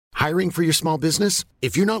Hiring for your small business?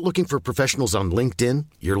 If you're not looking for professionals on LinkedIn,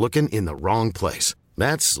 you're looking in the wrong place.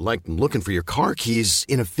 That's like looking for your car keys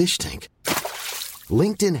in a fish tank.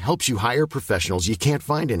 LinkedIn helps you hire professionals you can't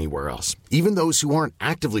find anywhere else, even those who aren't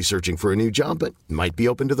actively searching for a new job but might be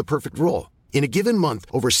open to the perfect role. In a given month,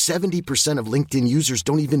 over 70% of LinkedIn users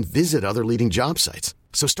don't even visit other leading job sites.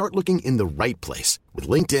 So start looking in the right place. With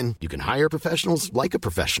LinkedIn, you can hire professionals like a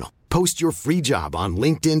professional. Post your free job on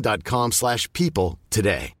linkedin.com/people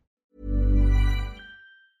today.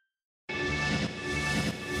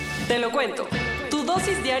 Te lo cuento. Tu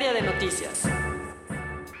dosis diaria de noticias.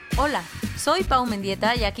 Hola, soy Pau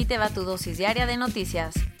Mendieta y aquí te va tu dosis diaria de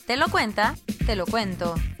noticias. ¿Te lo cuenta? Te lo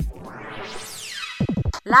cuento.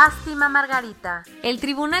 Lástima Margarita. El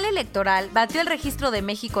Tribunal Electoral batió el registro de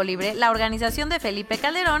México Libre, la organización de Felipe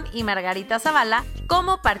Calderón y Margarita Zavala,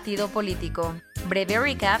 como partido político. Breve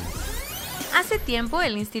recap. Hace tiempo,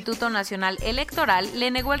 el Instituto Nacional Electoral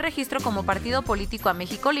le negó el registro como partido político a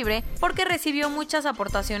México Libre porque recibió muchas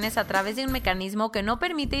aportaciones a través de un mecanismo que no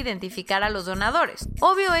permite identificar a los donadores.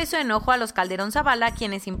 Obvio eso enojó a los Calderón Zavala,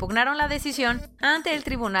 quienes impugnaron la decisión ante el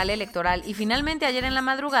Tribunal Electoral, y finalmente ayer en la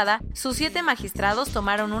madrugada, sus 7 magistrados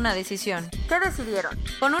tomaron una decisión. ¿Qué decidieron?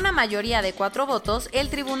 Con una mayoría de 4 votos, el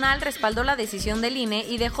tribunal respaldó la decisión del INE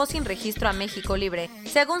y dejó sin registro a México Libre.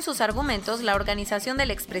 Según sus argumentos, la organización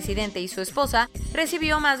del expresidente y su esposa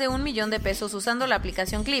recibió más de $1 millón usando la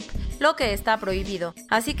aplicación Clip, lo que está prohibido.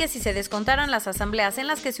 Así que si se descontaran las asambleas en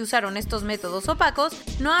las que se usaron estos métodos opacos,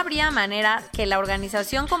 no habría manera que la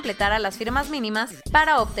organización completara las firmas mínimas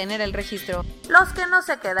para obtener el registro. Los que no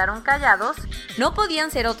se quedaron callados no podían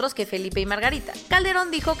ser otros que Felipe y Margarita. Calderón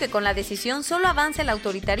dijo que con la decisión solo avanza el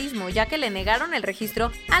autoritarismo, ya que le negaron el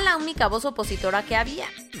registro a la única voz opositora que había.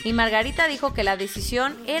 Y Margarita dijo que la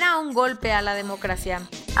decisión era un golpe a la democracia.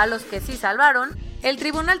 A los que sí salvaron, el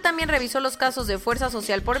tribunal también revisó los casos de Fuerza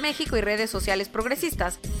Social por México y Redes Sociales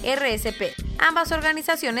Progresistas, RSP, ambas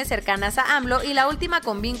organizaciones cercanas a AMLO y la última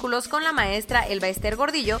con vínculos con la maestra Elba Ester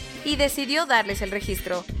Gordillo, y decidió darles el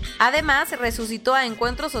registro. Además, resucitó a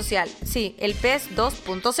Encuentro Social, sí, el PES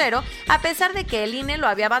 2.0, a pesar de que el INE lo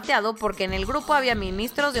había bateado porque en el grupo había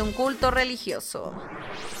ministros de un culto religioso.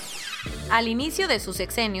 Al inicio de su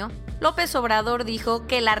sexenio, López Obrador dijo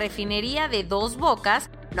que la refinería de Dos Bocas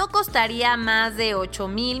no costaría más de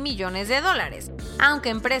 $8,000 millones, aunque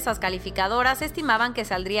empresas calificadoras estimaban que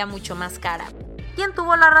saldría mucho más cara. ¿Quién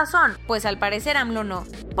tuvo la razón? Pues al parecer AMLO no,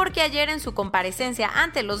 porque ayer en su comparecencia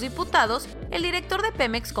ante los diputados, el director de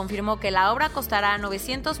Pemex confirmó que la obra costará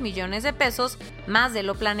 $900 millones más de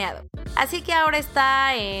lo planeado. Así que ahora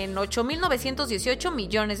está en $8,918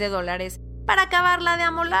 millones. Para acabarla de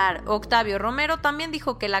amolar, Octavio Romero también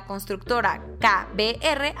dijo que la constructora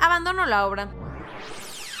KBR abandonó la obra.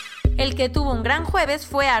 El que tuvo un gran jueves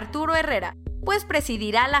fue Arturo Herrera, pues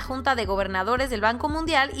presidirá la Junta de Gobernadores del Banco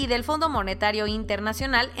Mundial y del Fondo Monetario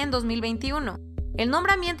Internacional en 2021. El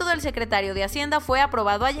nombramiento del secretario de Hacienda fue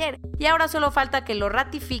aprobado ayer y ahora solo falta que lo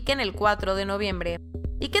ratifiquen el 4 de noviembre.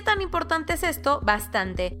 ¿Y qué tan importante es esto?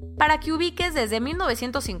 Bastante. Para que ubiques, desde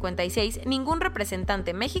 1956 ningún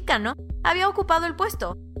representante mexicano había ocupado el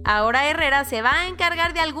puesto. Ahora Herrera se va a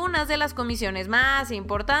encargar de algunas de las comisiones más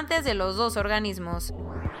importantes de los dos organismos.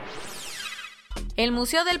 El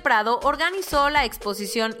Museo del Prado organizó la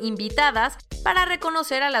exposición Invitadas para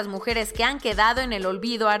reconocer a las mujeres que han quedado en el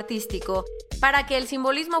olvido artístico. Para que el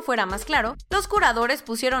simbolismo fuera más claro, los curadores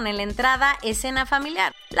pusieron en la entrada Escena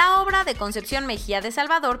Familiar, la obra de Concepción Mejía de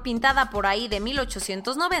Salvador pintada por ahí de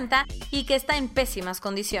 1890 y que está en pésimas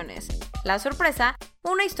condiciones. La sorpresa,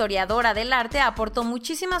 una historiadora del arte aportó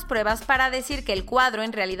muchísimas pruebas para decir que el cuadro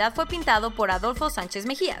en realidad fue pintado por Adolfo Sánchez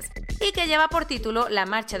Mejías y que lleva por título La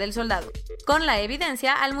Marcha del Soldado. Con la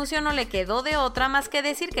evidencia, al museo no le quedó de otra más que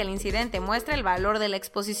decir que el incidente muestra el valor de la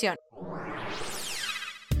exposición.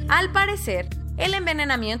 Al parecer, el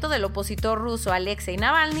envenenamiento del opositor ruso Alexei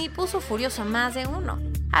Navalny puso furioso a más de uno,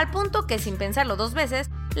 al punto que sin pensarlo 2 veces,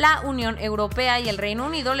 la Unión Europea y el Reino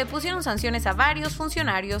Unido le pusieron sanciones a varios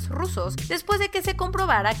funcionarios rusos después de que se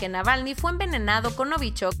comprobara que Navalny fue envenenado con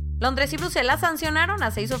Novichok. Londres y Bruselas sancionaron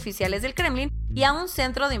a 6 oficiales del Kremlin y a un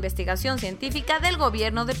centro de investigación científica del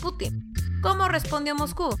gobierno de Putin. ¿Cómo respondió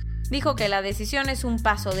Moscú? Dijo que la decisión es un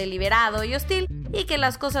paso deliberado y hostil y que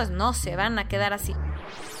las cosas no se van a quedar así.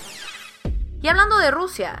 Y hablando de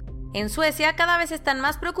Rusia, en Suecia cada vez están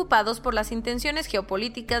más preocupados por las intenciones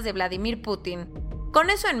geopolíticas de Vladimir Putin.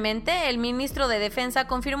 Con eso en mente, el ministro de Defensa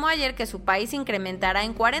confirmó ayer que su país incrementará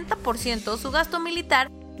en 40% su gasto militar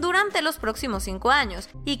durante los próximos 5 años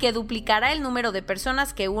y que duplicará el número de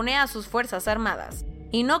personas que une a sus fuerzas armadas.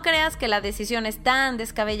 Y no creas que la decisión es tan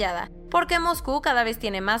descabellada, porque Moscú cada vez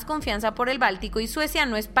tiene más confianza por el Báltico y Suecia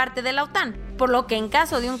no es parte de la OTAN, por lo que en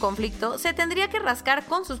caso de un conflicto se tendría que rascar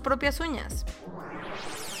con sus propias uñas.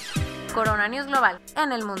 Corona News Global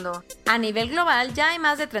en el mundo. A nivel global ya hay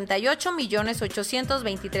más de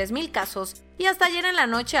 38.823.000 casos y hasta ayer en la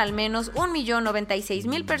noche al menos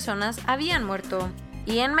 1.096.000 personas habían muerto.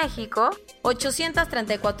 Y en México,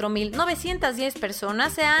 834.910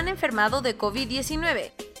 personas se han enfermado de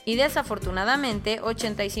COVID-19 y desafortunadamente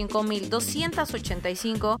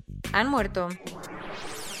 85.285 han muerto.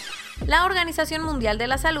 La Organización Mundial de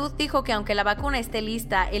la Salud dijo que aunque la vacuna esté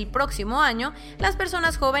lista el próximo año, las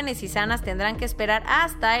personas jóvenes y sanas tendrán que esperar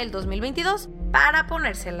hasta el 2022 para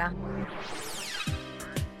ponérsela.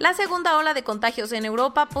 La segunda ola de contagios en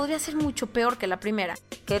Europa podría ser mucho peor que la primera.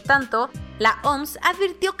 ¿Qué tanto? La OMS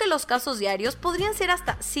advirtió que los casos diarios podrían ser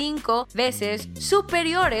hasta 5 veces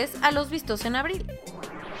superiores a los vistos en abril.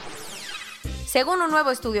 Según un nuevo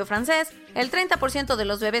estudio francés, el 30% de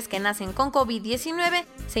los bebés que nacen con COVID-19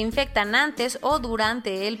 se infectan antes o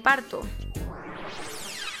durante el parto.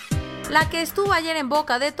 La que estuvo ayer en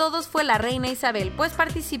boca de todos fue la reina Isabel, pues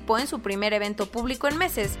participó en su primer evento público en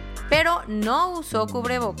meses, pero no usó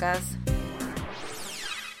cubrebocas.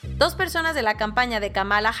 2 personas de la campaña de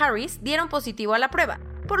Kamala Harris dieron positivo a la prueba,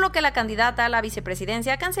 por lo que la candidata a la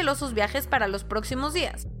vicepresidencia canceló sus viajes para los próximos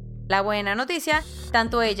días. La buena noticia,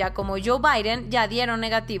 tanto ella como Joe Biden ya dieron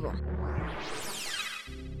negativo.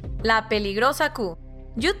 La peligrosa Q.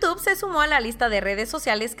 YouTube se sumó a la lista de redes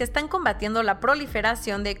sociales que están combatiendo la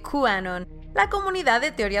proliferación de QAnon, la comunidad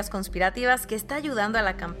de teorías conspirativas que está ayudando a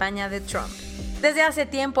la campaña de Trump. Desde hace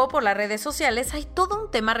tiempo, por las redes sociales hay todo un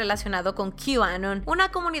tema relacionado con QAnon,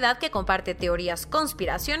 una comunidad que comparte teorías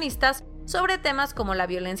conspiracionistas sobre temas como la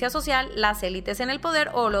violencia social, las élites en el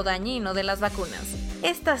poder o lo dañino de las vacunas.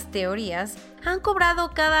 Estas teorías han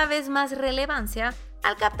cobrado cada vez más relevancia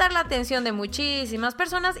al captar la atención de muchísimas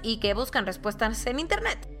personas y que buscan respuestas en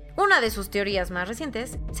Internet. Una de sus teorías más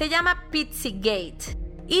recientes se llama Pizzagate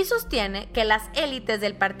y sostiene que las élites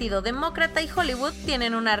del Partido Demócrata y Hollywood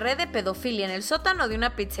tienen una red de pedofilia en el sótano de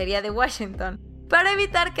una pizzería de Washington. Para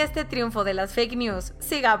evitar que este triunfo de las fake news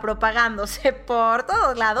siga propagándose por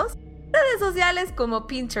todos lados, redes sociales como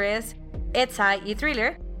Pinterest, Etsy y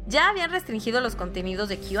Thriller ya habían restringido los contenidos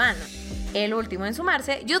de QAnon. El último en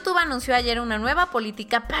sumarse, YouTube anunció ayer una nueva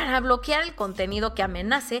política para bloquear el contenido que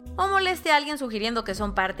amenace o moleste a alguien sugiriendo que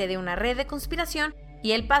son parte de una red de conspiración,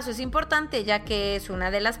 y el paso es importante ya que es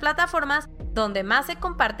una de las plataformas donde más se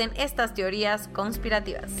comparten estas teorías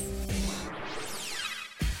conspirativas.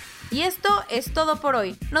 Y esto es todo por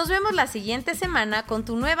hoy. Nos vemos la siguiente semana con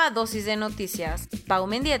tu nueva dosis de noticias. Pau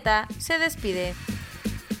Mendieta se despide.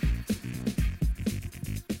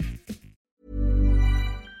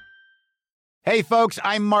 Hey, folks,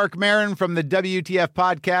 I'm Mark Maron from the WTF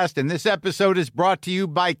Podcast, and this episode is brought to you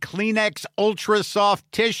by Kleenex Ultra Soft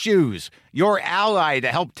Tissues, your ally to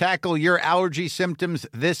help tackle your allergy symptoms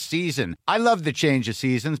this season. I love the change of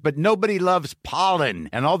seasons, but nobody loves pollen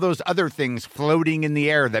and all those other things floating in the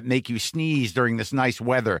air that make you sneeze during this nice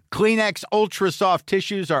weather. Kleenex Ultra Soft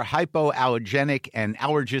Tissues are hypoallergenic and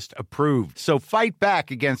allergist approved, so fight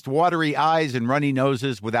back against watery eyes and runny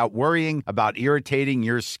noses without worrying about irritating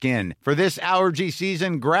your skin. For this allergy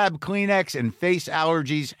season, grab Kleenex and face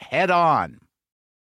allergies head on.